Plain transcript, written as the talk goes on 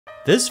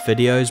This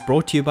video is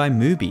brought to you by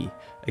Mubi,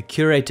 a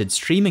curated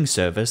streaming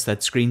service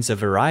that screens a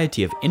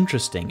variety of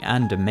interesting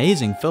and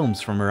amazing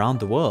films from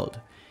around the world.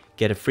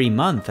 Get a free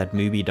month at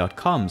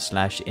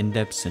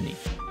mubi.com/indepthcine.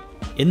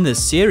 In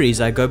this series,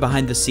 I go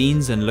behind the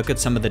scenes and look at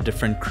some of the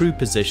different crew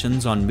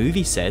positions on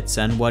movie sets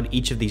and what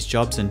each of these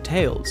jobs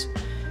entails.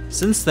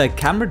 Since the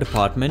camera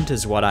department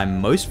is what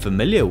I'm most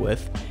familiar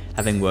with,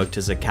 having worked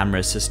as a camera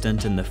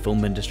assistant in the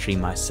film industry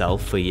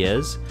myself for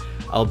years,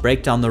 I'll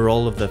break down the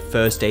role of the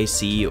first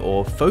AC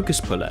or focus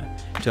puller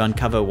to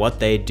uncover what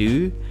they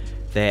do,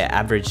 their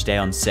average day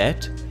on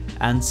set,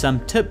 and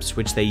some tips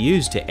which they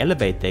use to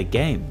elevate their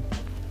game.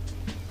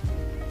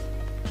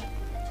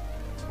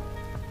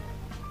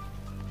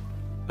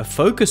 A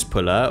focus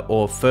puller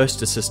or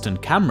first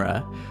assistant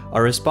camera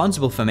are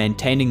responsible for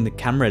maintaining the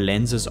camera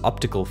lens's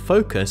optical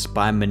focus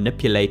by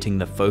manipulating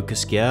the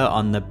focus gear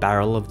on the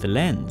barrel of the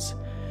lens.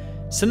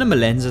 Cinema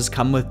lenses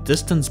come with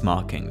distance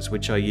markings,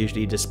 which are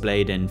usually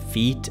displayed in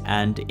feet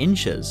and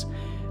inches,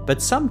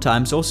 but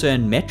sometimes also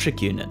in metric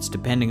units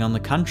depending on the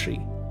country.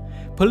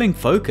 Pulling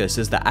focus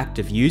is the act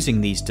of using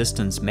these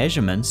distance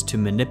measurements to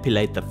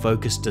manipulate the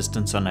focus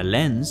distance on a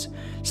lens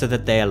so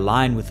that they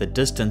align with the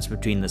distance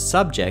between the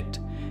subject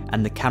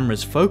and the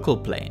camera's focal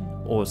plane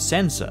or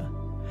sensor.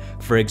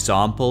 For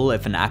example,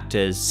 if an actor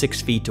is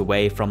 6 feet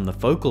away from the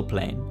focal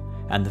plane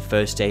and the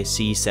first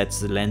AC sets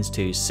the lens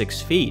to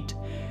 6 feet,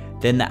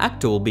 then the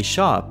actor will be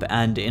sharp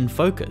and in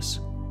focus.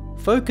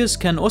 Focus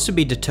can also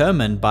be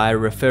determined by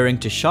referring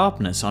to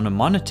sharpness on a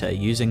monitor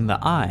using the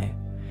eye.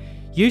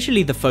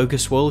 Usually the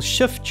focus will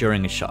shift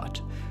during a shot,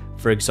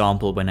 for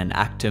example when an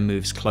actor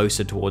moves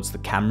closer towards the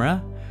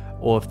camera,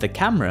 or if the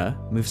camera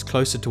moves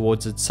closer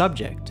towards its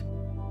subject.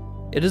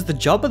 It is the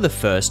job of the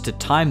first to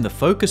time the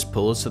focus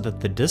pull so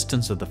that the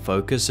distance of the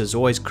focus is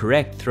always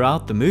correct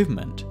throughout the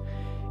movement.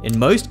 In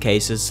most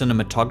cases,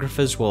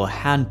 cinematographers will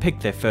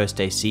hand-pick their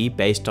first AC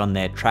based on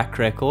their track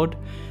record,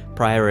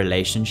 prior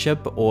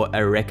relationship, or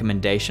a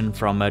recommendation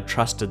from a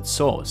trusted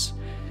source.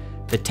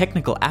 The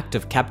technical act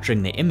of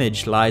capturing the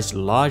image lies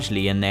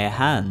largely in their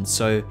hands,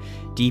 so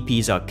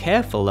DPs are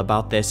careful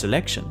about their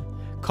selection.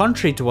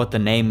 Contrary to what the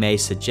name may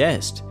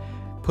suggest,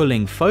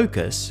 pulling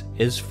focus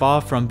is far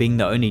from being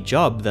the only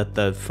job that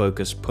the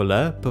focus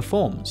puller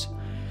performs.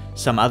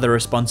 Some other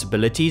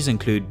responsibilities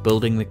include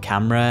building the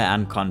camera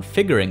and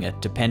configuring it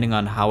depending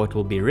on how it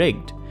will be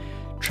rigged,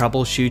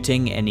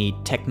 troubleshooting any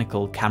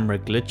technical camera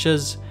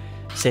glitches,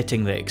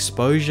 setting the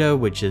exposure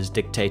which is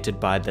dictated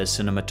by the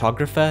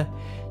cinematographer,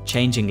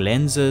 changing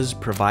lenses,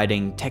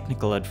 providing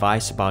technical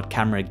advice about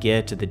camera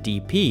gear to the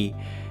DP,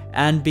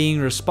 and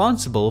being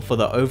responsible for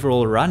the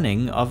overall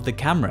running of the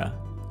camera.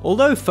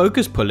 Although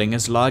focus pulling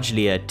is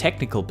largely a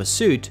technical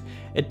pursuit,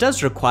 it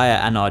does require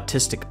an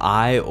artistic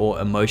eye or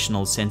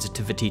emotional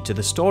sensitivity to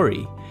the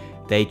story.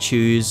 They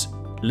choose,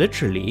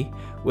 literally,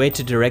 where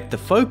to direct the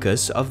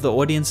focus of the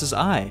audience's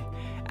eye,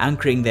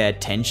 anchoring their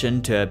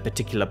attention to a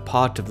particular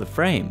part of the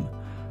frame.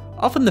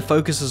 Often the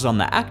focus is on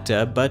the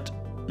actor, but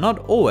not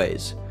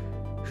always.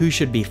 Who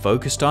should be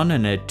focused on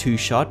in a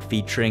two-shot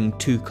featuring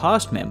two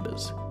cast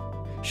members?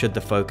 Should the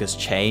focus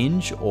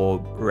change or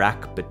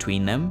rack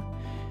between them?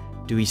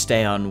 Do we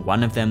stay on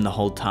one of them the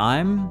whole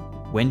time?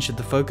 When should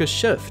the focus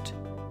shift?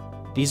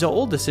 These are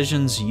all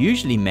decisions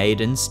usually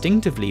made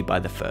instinctively by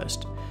the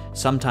first,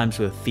 sometimes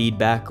with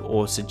feedback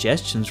or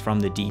suggestions from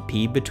the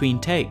DP between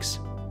takes.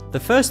 The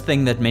first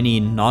thing that many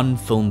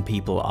non-film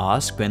people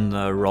ask when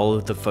the role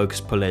of the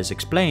focus puller is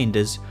explained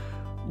is,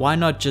 why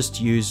not just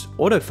use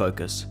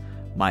autofocus?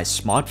 My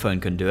smartphone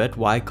can do it,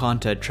 why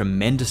can't a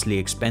tremendously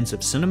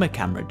expensive cinema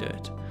camera do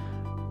it?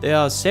 There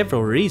are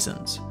several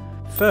reasons.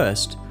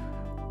 First,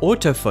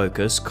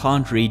 autofocus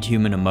can't read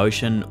human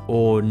emotion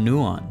or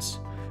nuance.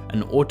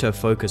 An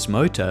autofocus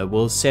motor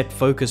will set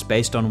focus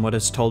based on what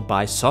is told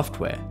by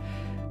software.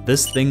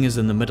 This thing is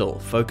in the middle,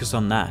 focus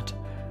on that.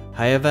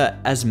 However,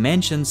 as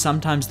mentioned,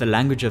 sometimes the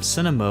language of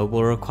cinema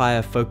will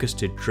require focus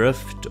to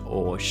drift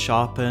or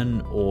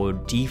sharpen or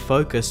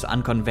defocus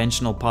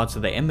unconventional parts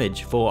of the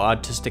image for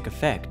artistic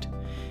effect.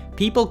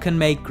 People can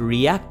make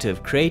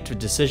reactive, creative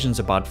decisions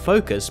about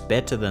focus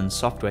better than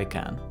software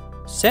can.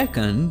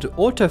 Second,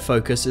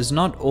 autofocus is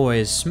not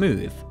always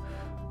smooth.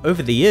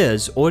 Over the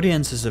years,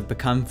 audiences have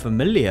become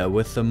familiar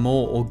with the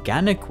more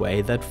organic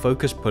way that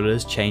focus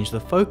pullers change the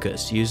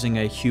focus using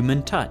a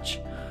human touch.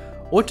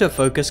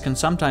 Autofocus can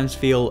sometimes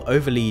feel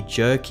overly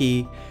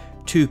jerky,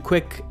 too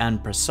quick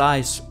and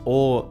precise,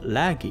 or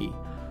laggy.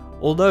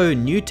 Although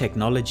new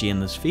technology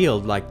in this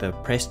field like the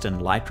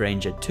Preston Light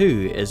Ranger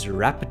 2 is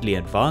rapidly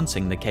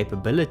advancing the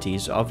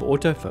capabilities of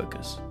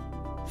autofocus.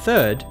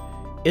 Third,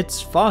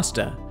 it's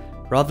faster.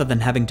 Rather than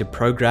having to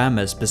program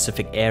a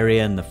specific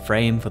area in the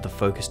frame for the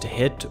focus to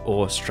hit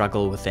or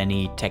struggle with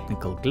any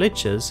technical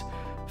glitches,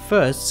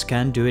 firsts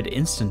can do it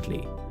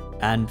instantly.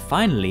 And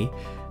finally,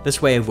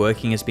 this way of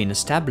working has been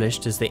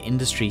established as the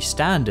industry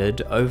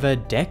standard over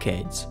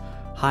decades.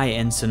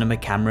 High-end cinema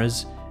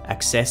cameras,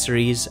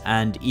 accessories,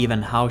 and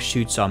even how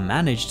shoots are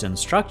managed and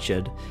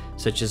structured,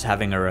 such as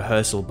having a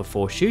rehearsal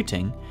before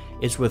shooting,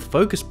 is with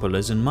focus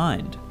pullers in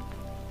mind.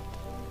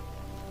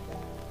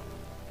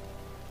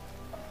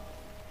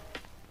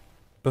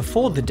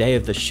 Before the day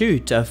of the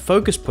shoot, a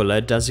focus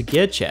puller does a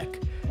gear check.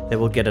 They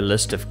will get a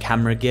list of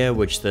camera gear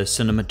which the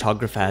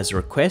cinematographer has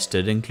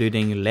requested,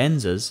 including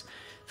lenses,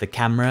 the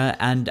camera,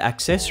 and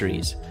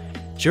accessories.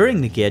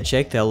 During the gear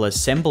check, they'll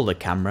assemble the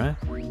camera,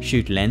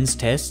 shoot lens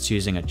tests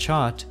using a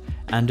chart,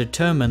 and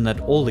determine that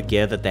all the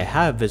gear that they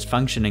have is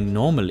functioning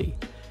normally.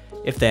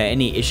 If there are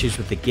any issues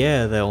with the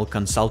gear, they'll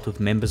consult with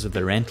members of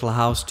the rental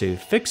house to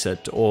fix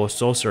it or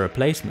source a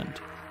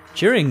replacement.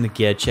 During the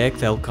gear check,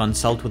 they'll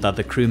consult with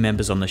other crew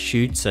members on the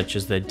shoot, such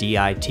as the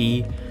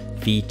DIT,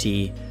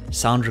 VT,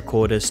 sound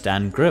recordist,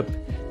 and grip,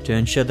 to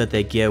ensure that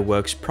their gear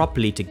works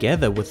properly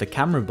together with the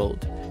camera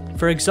build.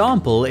 For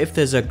example, if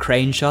there's a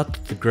crane shot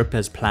that the grip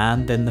has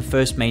planned, then the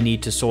first may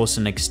need to source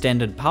an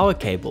extended power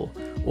cable,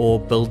 or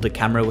build the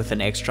camera with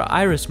an extra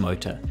iris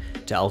motor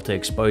to alter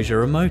exposure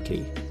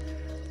remotely.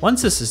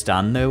 Once this is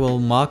done, they will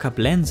mark up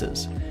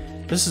lenses.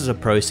 This is a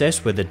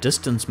process where the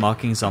distance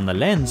markings on the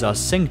lens are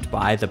synced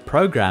by either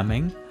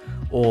programming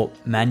or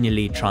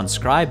manually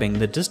transcribing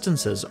the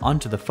distances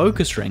onto the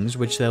focus rings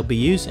which they'll be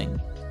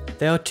using.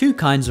 There are two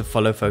kinds of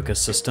follow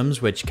focus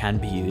systems which can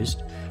be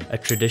used, a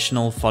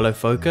traditional follow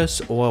focus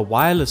or a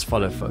wireless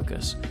follow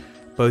focus.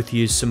 Both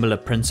use similar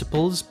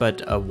principles,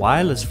 but a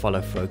wireless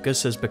follow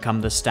focus has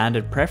become the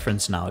standard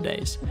preference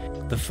nowadays.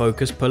 The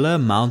focus puller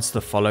mounts the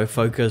follow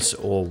focus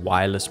or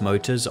wireless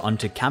motors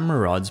onto camera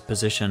rods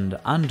positioned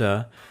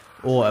under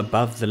or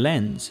above the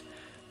lens.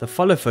 The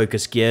follow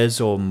focus gears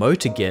or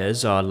motor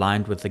gears are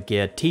aligned with the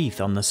gear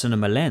teeth on the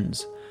cinema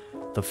lens.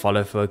 The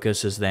follow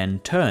focus is then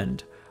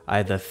turned,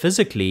 either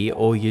physically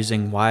or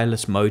using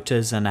wireless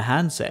motors and a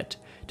handset,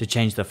 to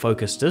change the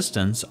focus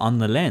distance on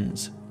the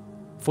lens.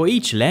 For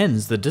each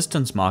lens, the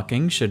distance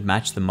marking should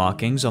match the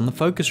markings on the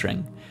focus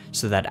ring,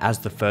 so that as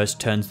the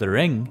first turns the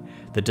ring,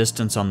 the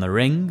distance on the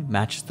ring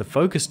matches the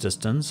focus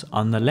distance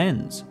on the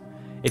lens.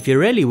 If you're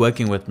really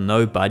working with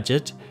no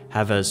budget,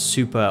 have a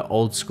super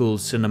old school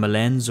cinema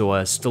lens or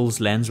a stills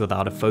lens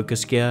without a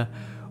focus gear,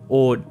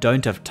 or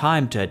don't have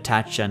time to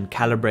attach and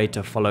calibrate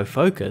a follow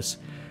focus,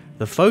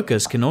 the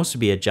focus can also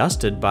be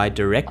adjusted by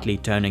directly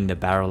turning the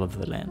barrel of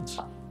the lens.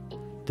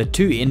 The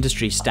two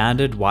industry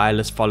standard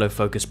wireless follow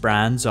focus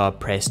brands are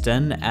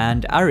Preston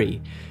and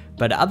Arri,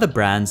 but other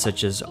brands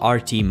such as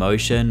RT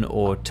Motion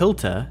or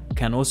Tilter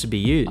can also be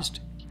used.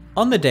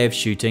 On the day of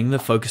shooting, the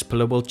focus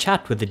puller will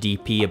chat with the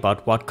DP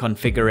about what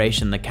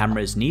configuration the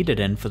camera is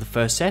needed in for the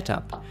first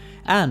setup,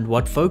 and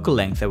what focal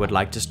length they would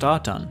like to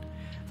start on.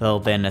 They'll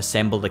then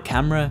assemble the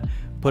camera,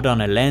 put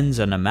on a lens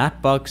and a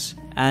matte box,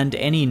 and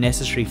any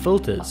necessary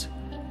filters.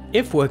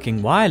 If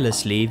working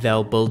wirelessly,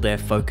 they'll build their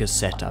focus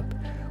setup,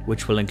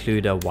 which will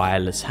include a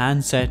wireless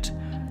handset,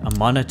 a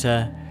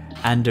monitor,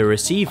 and a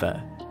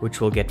receiver, which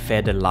will get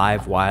fed a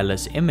live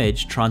wireless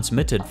image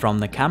transmitted from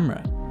the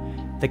camera.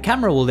 The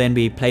camera will then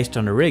be placed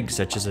on a rig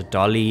such as a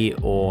dolly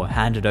or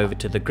handed over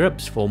to the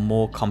grips for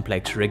more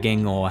complex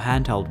rigging or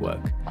handheld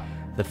work.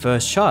 The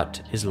first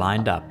shot is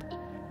lined up.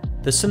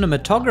 The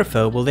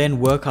cinematographer will then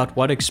work out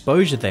what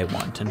exposure they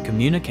want and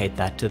communicate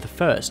that to the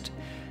first.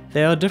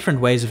 There are different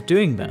ways of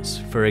doing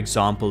this. For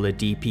example, the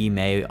DP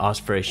may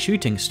ask for a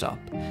shooting stop,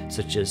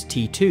 such as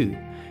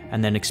T2,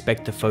 and then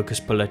expect the focus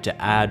puller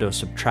to add or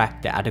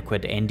subtract the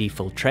adequate ND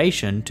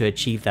filtration to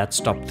achieve that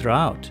stop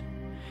throughout.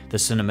 The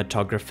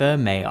cinematographer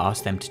may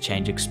ask them to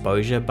change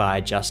exposure by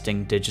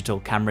adjusting digital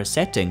camera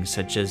settings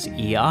such as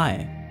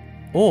EI.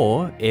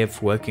 Or,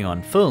 if working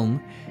on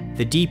film,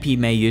 the DP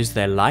may use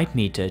their light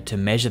meter to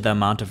measure the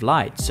amount of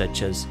light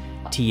such as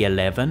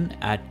T11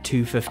 at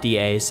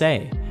 250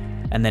 ASA,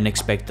 and then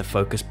expect the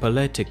focus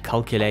puller to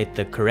calculate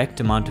the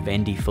correct amount of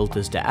ND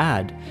filters to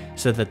add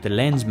so that the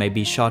lens may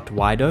be shot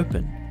wide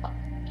open.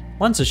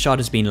 Once a shot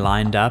has been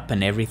lined up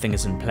and everything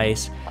is in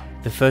place,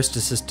 the first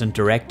assistant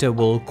director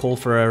will call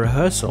for a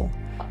rehearsal.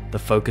 The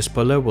focus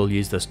puller will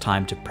use this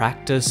time to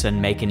practice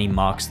and make any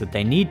marks that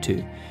they need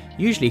to,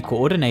 usually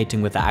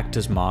coordinating with the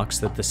actor's marks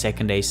that the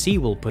second AC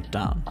will put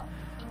down.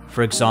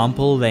 For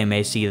example, they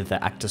may see that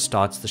the actor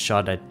starts the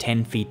shot at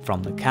 10 feet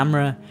from the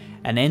camera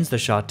and ends the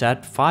shot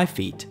at 5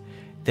 feet.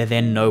 They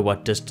then know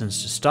what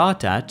distance to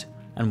start at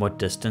and what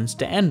distance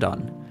to end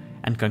on,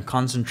 and can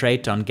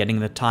concentrate on getting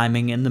the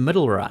timing in the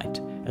middle right,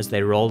 as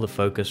they roll the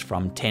focus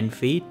from 10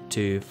 feet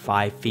to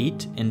 5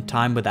 feet in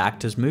time with the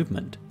actor's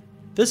movement.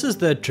 This is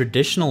the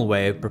traditional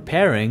way of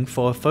preparing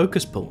for a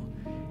focus pull.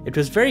 It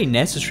was very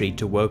necessary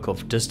to work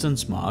off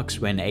distance marks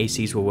when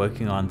ACs were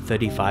working on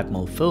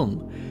 35mm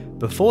film,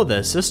 before the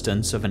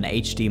assistance of an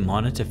HD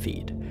monitor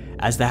feed,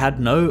 as they had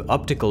no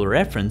optical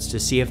reference to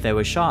see if they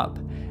were sharp,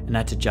 and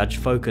had to judge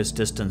focus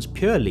distance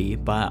purely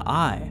by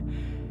eye.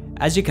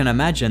 As you can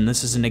imagine,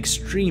 this is an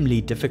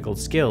extremely difficult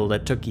skill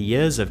that took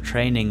years of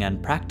training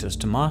and practice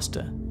to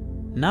master.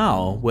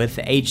 Now, with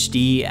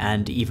HD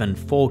and even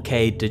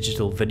 4K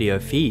digital video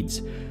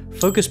feeds,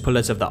 focus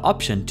pullers have the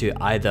option to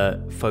either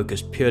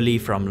focus purely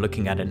from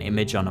looking at an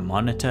image on a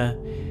monitor,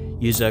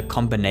 use a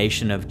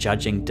combination of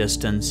judging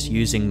distance,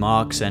 using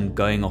marks and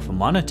going off a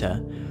monitor,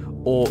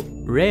 or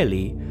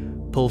rarely,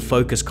 pull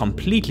focus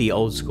completely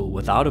old school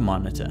without a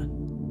monitor.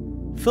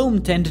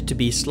 Film tended to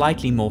be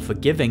slightly more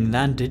forgiving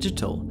than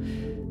digital.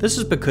 This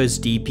is because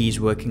DPs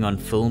working on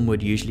film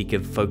would usually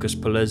give focus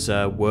pullers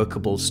a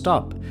workable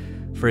stop,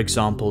 for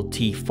example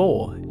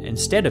T4,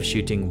 instead of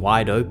shooting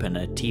wide open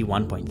at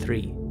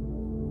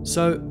T1.3.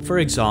 So, for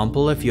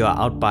example, if you are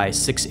out by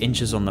 6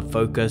 inches on the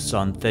focus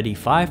on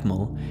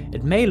 35mm,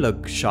 it may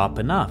look sharp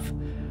enough.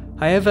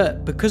 However,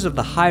 because of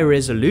the high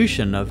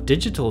resolution of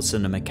digital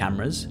cinema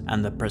cameras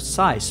and the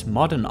precise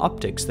modern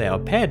optics they are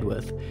paired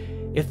with,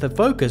 if the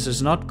focus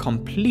is not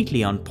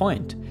completely on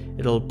point,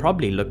 it'll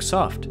probably look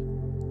soft.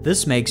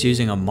 This makes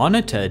using a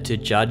monitor to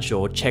judge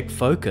or check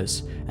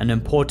focus an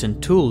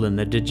important tool in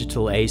the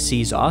digital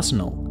AC's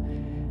arsenal.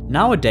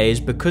 Nowadays,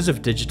 because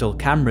of digital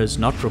cameras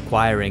not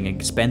requiring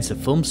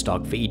expensive film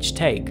stock for each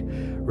take,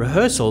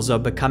 rehearsals are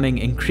becoming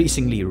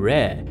increasingly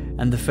rare,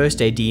 and the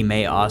first AD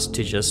may ask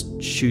to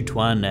just shoot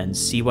one and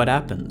see what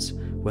happens,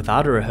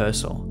 without a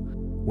rehearsal.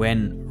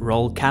 When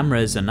roll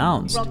camera is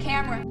announced,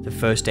 the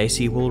first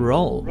AC will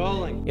roll.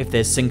 Rolling. If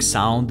there's sync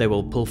sound, they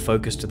will pull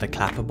focus to the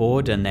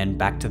clapperboard and then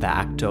back to the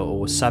actor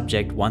or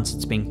subject once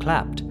it's been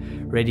clapped,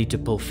 ready to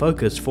pull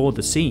focus for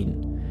the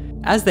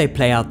scene. As they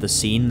play out the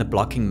scene, the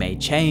blocking may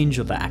change,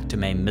 or the actor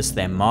may miss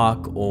their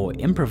mark or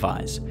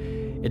improvise.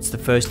 It's the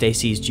first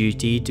AC's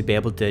duty to be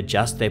able to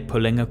adjust their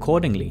pulling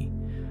accordingly.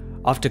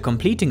 After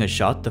completing a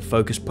shot, the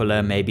focus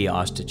puller may be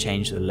asked to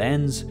change the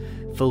lens,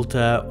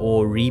 filter,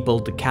 or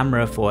rebuild the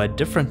camera for a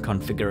different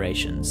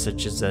configuration,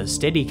 such as a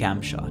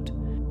Steadicam shot.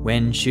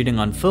 When shooting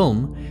on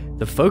film,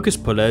 the focus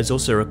puller is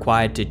also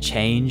required to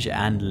change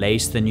and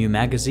lace the new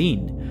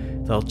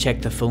magazine. They'll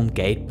check the film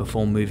gate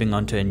before moving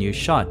on to a new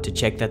shot to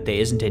check that there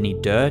isn't any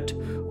dirt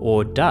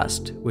or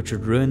dust which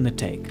would ruin the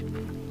take.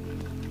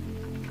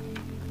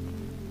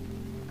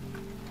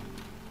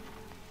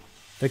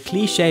 The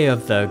cliche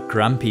of the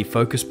grumpy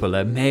focus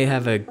puller may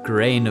have a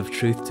grain of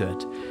truth to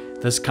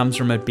it. This comes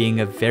from it being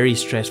a very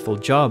stressful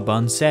job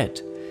on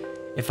set.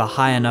 If a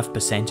high enough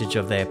percentage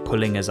of their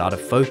pulling is out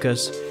of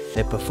focus,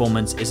 their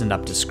performance isn't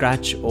up to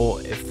scratch, or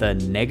if the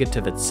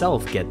negative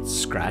itself gets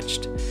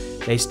scratched,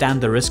 they stand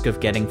the risk of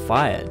getting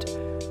fired.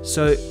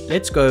 So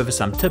let's go over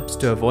some tips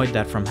to avoid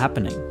that from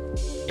happening.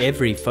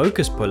 Every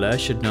focus puller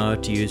should know how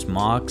to use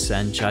marks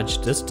and judge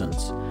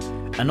distance.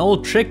 An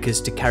old trick is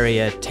to carry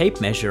a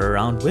tape measure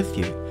around with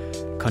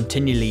you.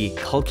 Continually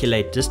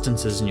calculate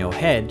distances in your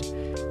head,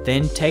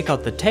 then take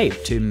out the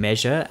tape to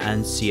measure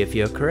and see if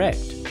you're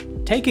correct.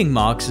 Taking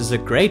marks is a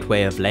great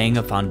way of laying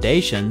a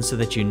foundation so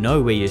that you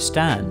know where you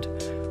stand.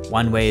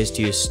 One way is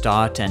to use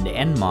start and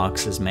end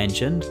marks as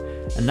mentioned.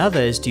 Another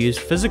is to use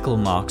physical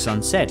marks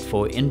on set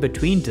for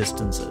in-between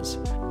distances.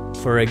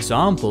 For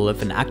example,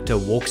 if an actor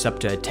walks up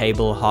to a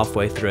table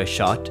halfway through a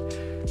shot,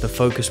 the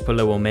focus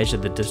puller will measure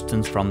the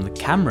distance from the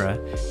camera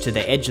to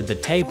the edge of the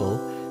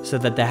table so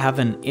that they have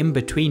an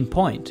in-between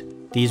point.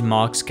 These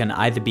marks can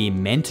either be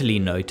mentally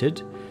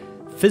noted,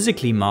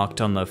 physically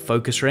marked on the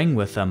focus ring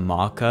with a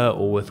marker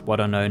or with what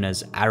are known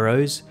as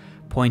arrows,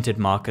 pointed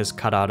markers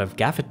cut out of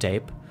gaffer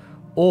tape,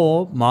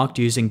 or marked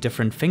using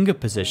different finger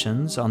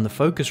positions on the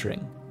focus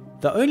ring.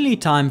 The only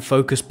time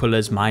focus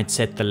pullers might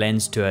set the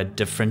lens to a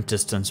different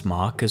distance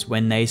mark is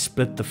when they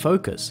split the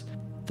focus.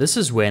 This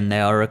is when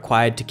they are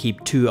required to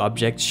keep two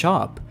objects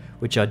sharp,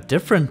 which are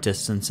different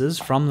distances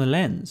from the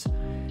lens.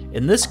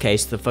 In this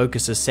case, the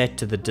focus is set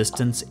to the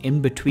distance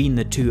in between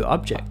the two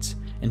objects,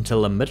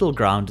 until a middle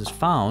ground is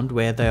found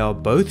where they are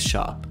both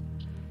sharp.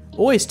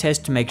 Always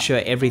test to make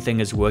sure everything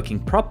is working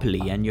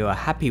properly and you are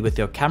happy with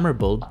your camera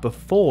build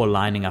before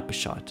lining up a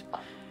shot.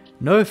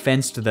 No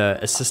offense to the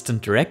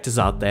assistant directors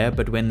out there,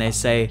 but when they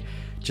say,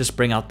 just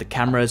bring out the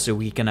camera so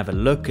we can have a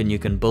look and you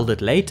can build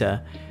it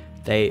later,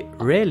 they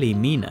rarely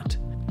mean it.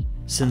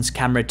 Since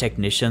camera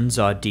technicians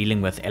are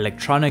dealing with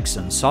electronics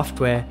and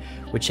software,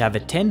 which have a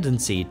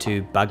tendency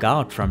to bug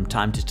out from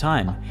time to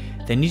time,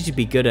 they need to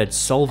be good at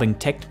solving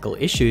technical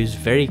issues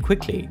very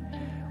quickly.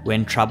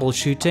 When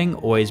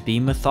troubleshooting, always be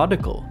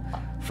methodical.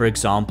 For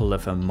example,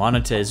 if a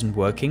monitor isn't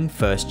working,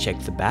 first check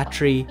the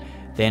battery,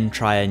 then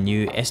try a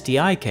new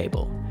SDI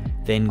cable.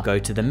 Then go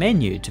to the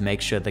menu to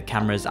make sure the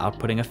camera is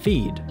outputting a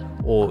feed,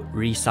 or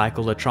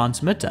recycle the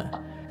transmitter.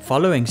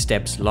 Following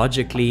steps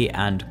logically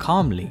and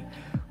calmly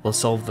will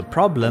solve the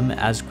problem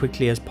as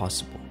quickly as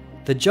possible.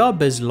 The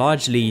job is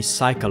largely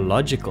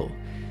psychological.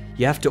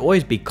 You have to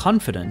always be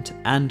confident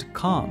and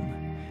calm.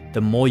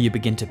 The more you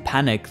begin to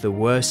panic, the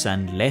worse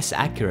and less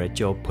accurate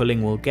your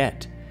pulling will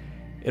get.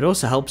 It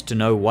also helps to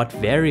know what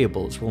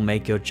variables will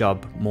make your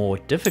job more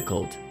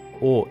difficult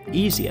or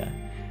easier,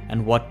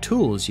 and what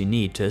tools you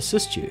need to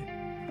assist you.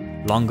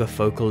 Longer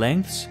focal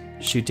lengths,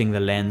 shooting the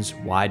lens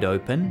wide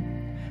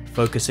open,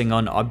 focusing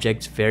on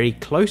objects very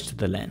close to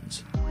the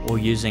lens, or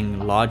using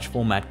large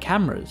format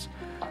cameras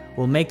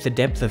will make the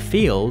depth of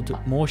field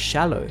more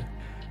shallow.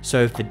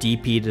 So if the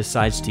DP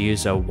decides to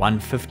use a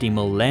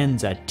 150mm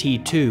lens at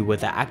T2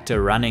 with the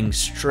actor running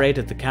straight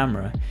at the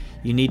camera,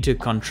 you need to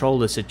control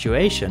the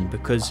situation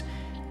because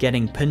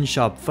getting pin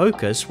sharp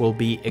focus will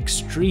be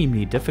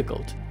extremely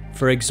difficult.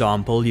 For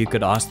example, you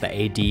could ask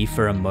the AD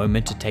for a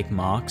moment to take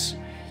marks.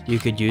 You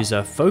could use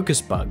a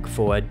focus bug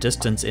for a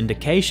distance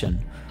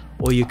indication,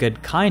 or you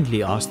could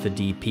kindly ask the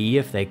DP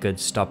if they could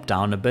stop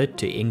down a bit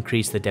to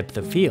increase the depth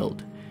of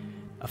field.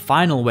 A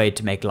final way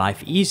to make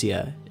life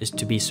easier is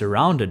to be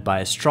surrounded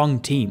by a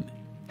strong team.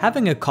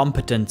 Having a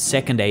competent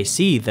second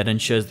AC that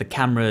ensures the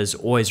camera is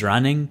always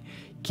running,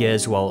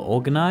 gears well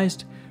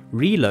organized,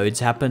 reloads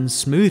happen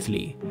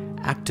smoothly,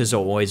 actors are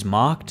always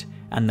marked,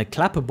 and the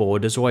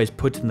clapperboard is always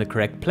put in the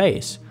correct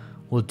place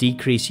will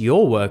decrease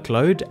your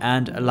workload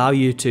and allow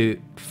you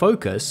to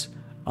focus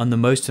on the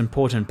most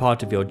important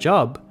part of your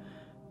job,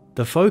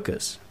 the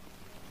focus.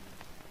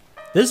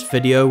 This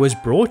video was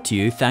brought to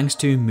you thanks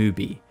to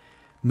Mubi.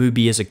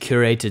 Mubi is a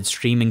curated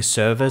streaming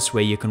service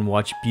where you can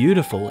watch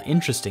beautiful,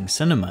 interesting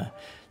cinema,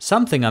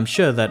 something I'm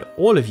sure that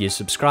all of you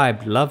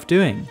subscribed love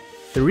doing.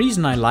 The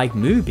reason I like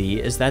Mubi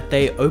is that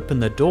they open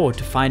the door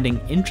to finding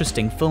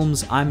interesting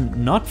films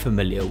I'm not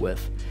familiar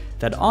with,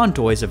 that aren't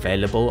always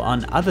available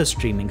on other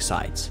streaming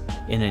sites,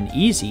 in an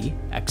easy,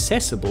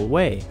 accessible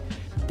way.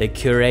 Their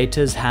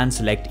curators hand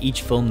select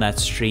each film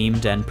that's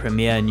streamed and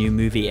premiere a new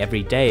movie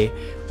every day,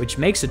 which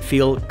makes it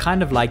feel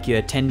kind of like you're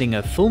attending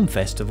a film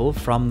festival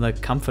from the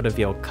comfort of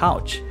your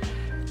couch.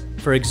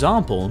 For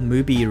example,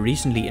 Mubi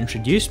recently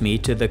introduced me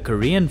to the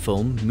Korean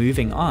film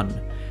Moving On,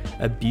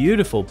 a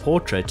beautiful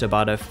portrait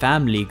about a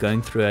family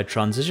going through a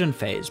transition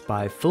phase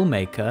by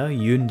filmmaker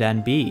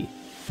Yugen.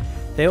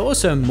 There are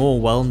also more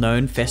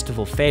well-known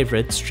festival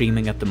favorites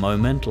streaming at the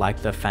moment,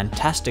 like the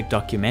fantastic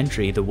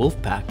documentary The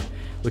Wolfpack,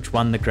 which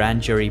won the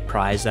Grand Jury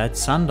Prize at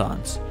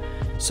Sundance.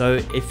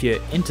 So if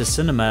you're into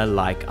cinema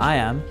like I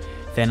am,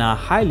 then I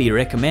highly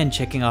recommend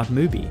checking out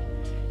Mubi.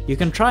 You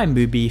can try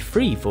Mubi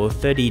free for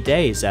 30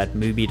 days at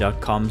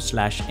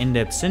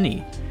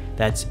mubi.com/indepthcine.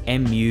 That's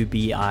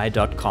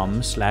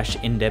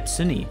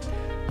mubi.com/indepthcine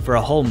for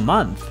a whole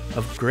month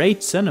of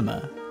great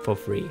cinema for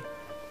free.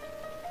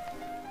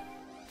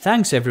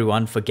 Thanks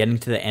everyone for getting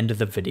to the end of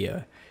the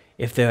video.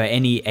 If there are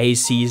any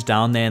ACs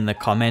down there in the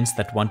comments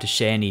that want to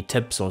share any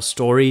tips or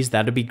stories,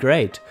 that'd be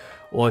great.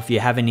 Or if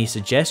you have any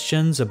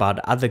suggestions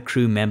about other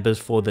crew members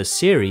for this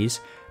series,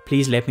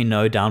 please let me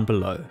know down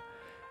below.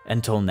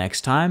 Until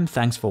next time,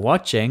 thanks for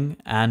watching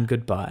and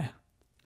goodbye.